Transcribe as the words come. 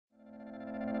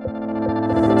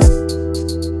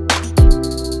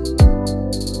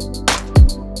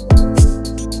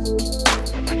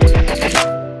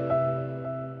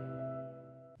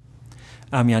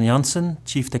I'm Janssen,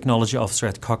 Chief Technology Officer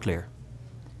at Cochlear.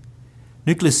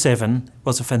 Nucleus 7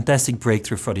 was a fantastic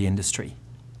breakthrough for the industry.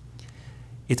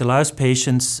 It allows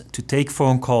patients to take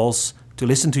phone calls, to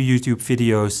listen to YouTube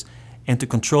videos, and to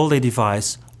control their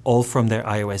device all from their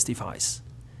iOS device.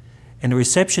 And the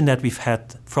reception that we've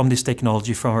had from this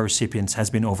technology from our recipients has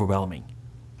been overwhelming.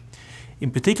 In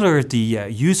particular, the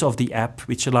use of the app,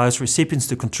 which allows recipients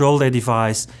to control their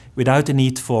device without the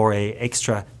need for an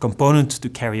extra component to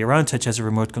carry around, such as a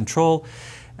remote control,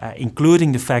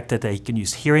 including the fact that they can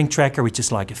use hearing tracker, which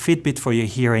is like a FitBit for your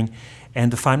hearing,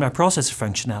 and the Find My Processor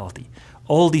functionality.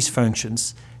 All these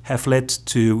functions have led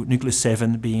to Nucleus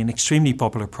 7 being an extremely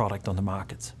popular product on the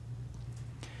market.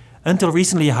 Until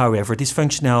recently, however, this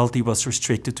functionality was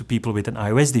restricted to people with an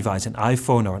iOS device, an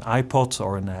iPhone or an iPod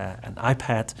or an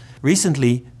iPad.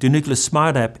 Recently, the Nucleus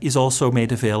Smart App is also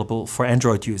made available for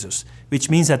Android users,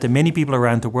 which means that the many people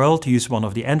around the world who use one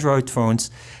of the Android phones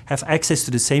have access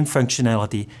to the same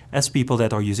functionality as people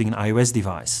that are using an iOS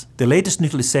device. The latest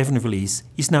Nucleus 7 release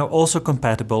is now also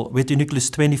compatible with the Nucleus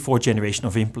 24 generation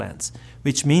of implants,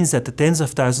 which means that the tens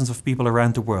of thousands of people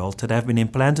around the world that have been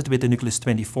implanted with the Nucleus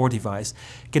 24 device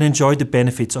can enjoy the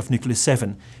benefits of Nucleus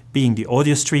 7, being the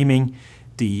audio streaming,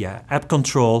 the app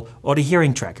control or the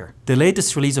hearing tracker. The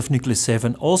latest release of Nucleus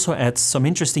 7 also adds some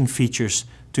interesting features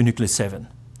to Nucleus 7.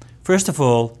 First of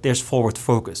all, there's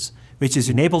ForwardFocus, which is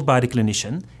enabled by the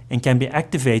clinician and can be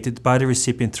activated by the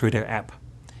recipient through their app.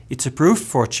 It's approved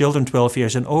for children 12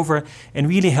 years and over and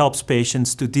really helps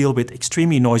patients to deal with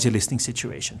extremely noisy listening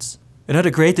situations.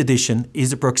 Another great addition is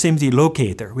the proximity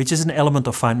locator, which is an element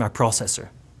of Find My Processor.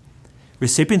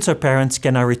 Recipients or parents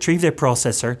can now retrieve their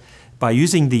processor by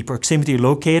using the proximity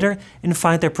locator and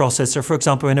find their processor, for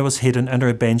example, when it was hidden under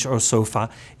a bench or sofa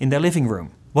in their living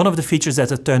room. One of the features that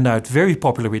have turned out very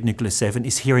popular with Nucleus 7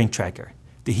 is hearing tracker.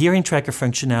 The hearing tracker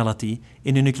functionality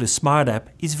in the Nucleus Smart App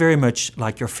is very much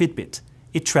like your FitBit.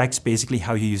 It tracks basically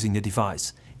how you're using the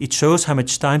device. It shows how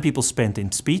much time people spend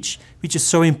in speech, which is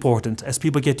so important as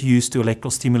people get used to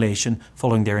electrical stimulation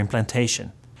following their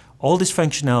implantation. All this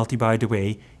functionality, by the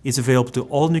way, is available to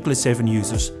all Nucleus 7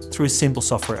 users through a simple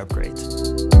software upgrade.